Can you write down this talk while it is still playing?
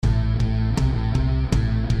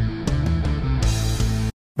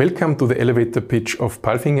Welcome to the elevator pitch of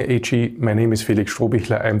PALFINGER AG. My name is Felix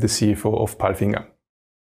Strohbichler. I'm the CFO of PALFINGER.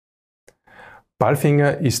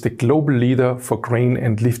 PALFINGER is the global leader for crane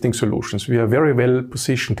and lifting solutions. We are very well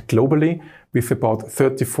positioned globally with about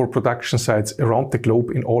 34 production sites around the globe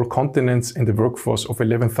in all continents and a workforce of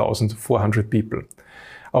 11,400 people.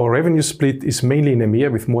 Our revenue split is mainly in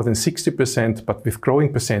EMEA with more than 60%, but with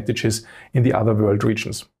growing percentages in the other world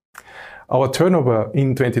regions. Our turnover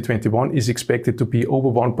in 2021 is expected to be over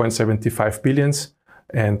 1.75 billion,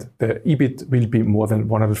 and the EBIT will be more than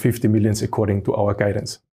 150 million according to our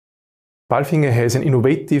guidance. PALFINGER has an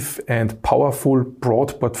innovative and powerful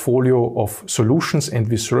broad portfolio of solutions, and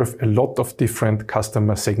we serve a lot of different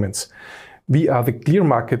customer segments. We are the clear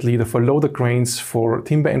market leader for loader cranes, for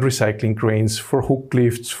timber and recycling cranes, for hook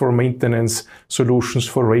lifts, for maintenance solutions,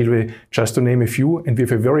 for railway, just to name a few, and we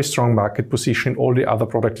have a very strong market position in all the other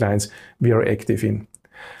product lines we are active in.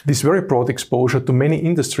 This very broad exposure to many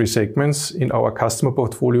industry segments in our customer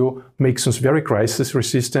portfolio makes us very crisis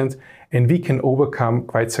resistant, and we can overcome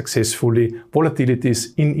quite successfully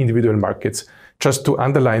volatilities in individual markets. Just to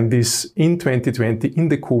underline this, in 2020, in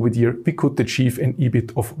the COVID year, we could achieve an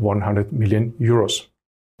EBIT of 100 million euros.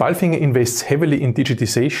 PALFINGER invests heavily in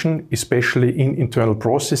digitization, especially in internal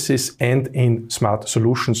processes and in smart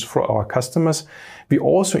solutions for our customers. We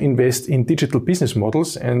also invest in digital business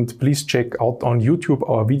models, and please check out on YouTube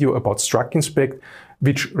our video about StruckInspect,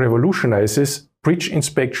 which revolutionizes bridge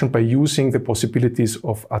inspection by using the possibilities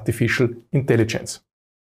of artificial intelligence.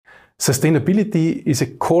 Sustainability is a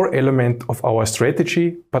core element of our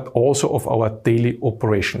strategy, but also of our daily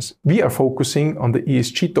operations. We are focusing on the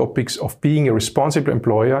ESG topics of being a responsible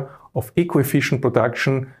employer, of eco-efficient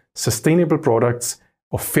production, sustainable products,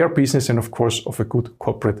 of fair business, and of course of a good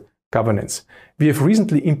corporate governance. We have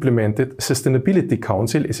recently implemented a Sustainability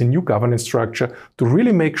Council as a new governance structure to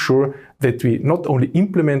really make sure that we not only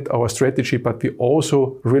implement our strategy, but we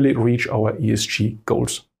also really reach our ESG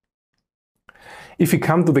goals. If we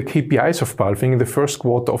come to the KPIs of PALFINGER in the first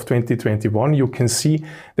quarter of 2021, you can see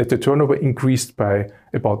that the turnover increased by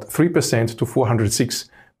about 3% to 406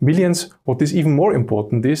 million. What is even more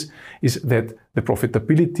important is that the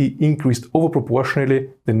profitability increased over proportionally.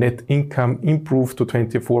 The net income improved to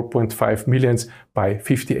 24.5 million by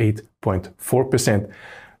 58.4%.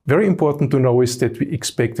 Very important to know is that we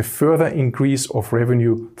expect a further increase of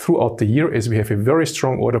revenue throughout the year, as we have a very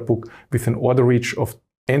strong order book with an order reach of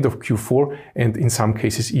end of Q4 and in some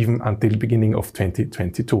cases even until beginning of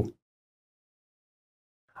 2022.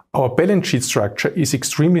 Our balance sheet structure is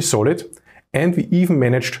extremely solid, and we even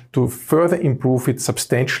managed to further improve it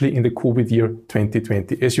substantially in the COVID year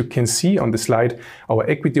 2020. As you can see on the slide, our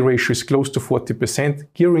equity ratio is close to 40%,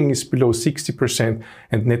 gearing is below 60%,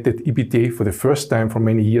 and net debt EBITDA for the first time for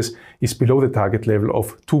many years is below the target level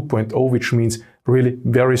of 2.0, which means really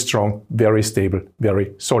very strong, very stable,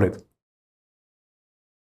 very solid.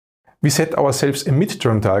 We set ourselves a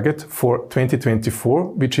midterm target for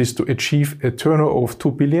 2024, which is to achieve a turnover of 2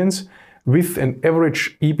 billion with an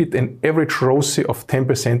average EBIT and average ROCE of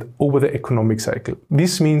 10% over the economic cycle.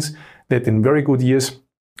 This means that in very good years,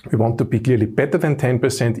 we want to be clearly better than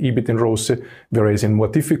 10% EBIT and ROCE, whereas in more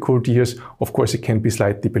difficult years, of course, it can be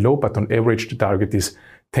slightly below, but on average, the target is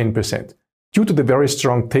 10%. Due to the very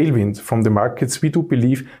strong tailwind from the markets, we do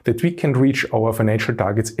believe that we can reach our financial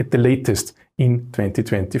targets at the latest in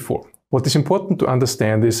 2024. What is important to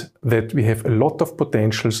understand is that we have a lot of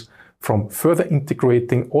potentials from further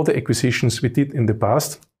integrating all the acquisitions we did in the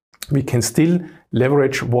past. We can still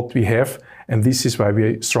leverage what we have, and this is why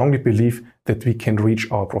we strongly believe that we can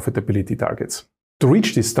reach our profitability targets. To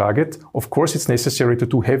reach this target, of course, it's necessary to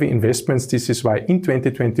do heavy investments. This is why in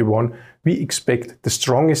 2021, we expect the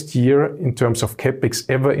strongest year in terms of CapEx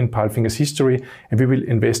ever in PALFINGER's history, and we will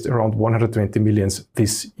invest around 120 million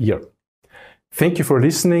this year. Thank you for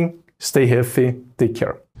listening. Stay healthy. Take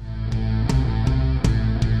care.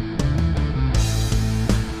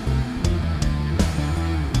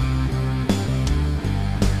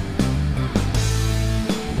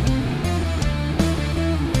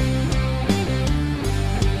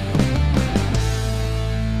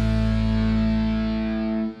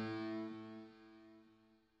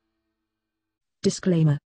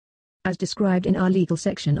 Disclaimer. As described in our legal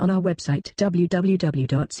section on our website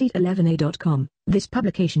www.seat11a.com, this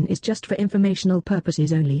publication is just for informational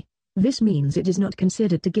purposes only. This means it is not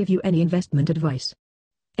considered to give you any investment advice.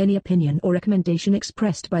 Any opinion or recommendation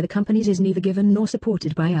expressed by the companies is neither given nor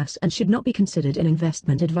supported by us and should not be considered an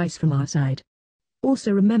investment advice from our side.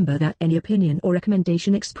 Also remember that any opinion or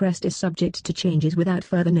recommendation expressed is subject to changes without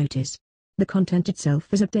further notice. The content itself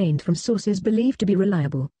is obtained from sources believed to be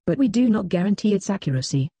reliable, but we do not guarantee its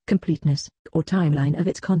accuracy, completeness, or timeline of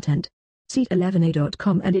its content.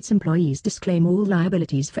 Seat11a.com and its employees disclaim all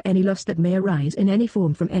liabilities for any loss that may arise in any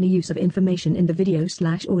form from any use of information in the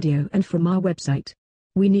video/audio and from our website.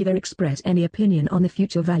 We neither express any opinion on the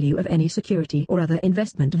future value of any security or other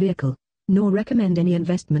investment vehicle, nor recommend any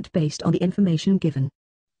investment based on the information given.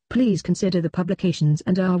 Please consider the publications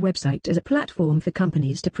and our website as a platform for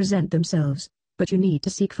companies to present themselves, but you need to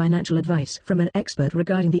seek financial advice from an expert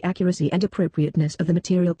regarding the accuracy and appropriateness of the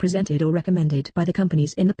material presented or recommended by the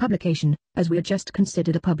companies in the publication, as we are just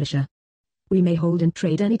considered a publisher. We may hold and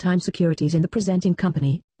trade anytime securities in the presenting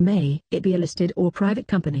company, may it be a listed or private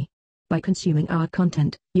company. By consuming our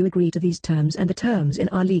content, you agree to these terms and the terms in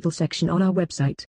our legal section on our website.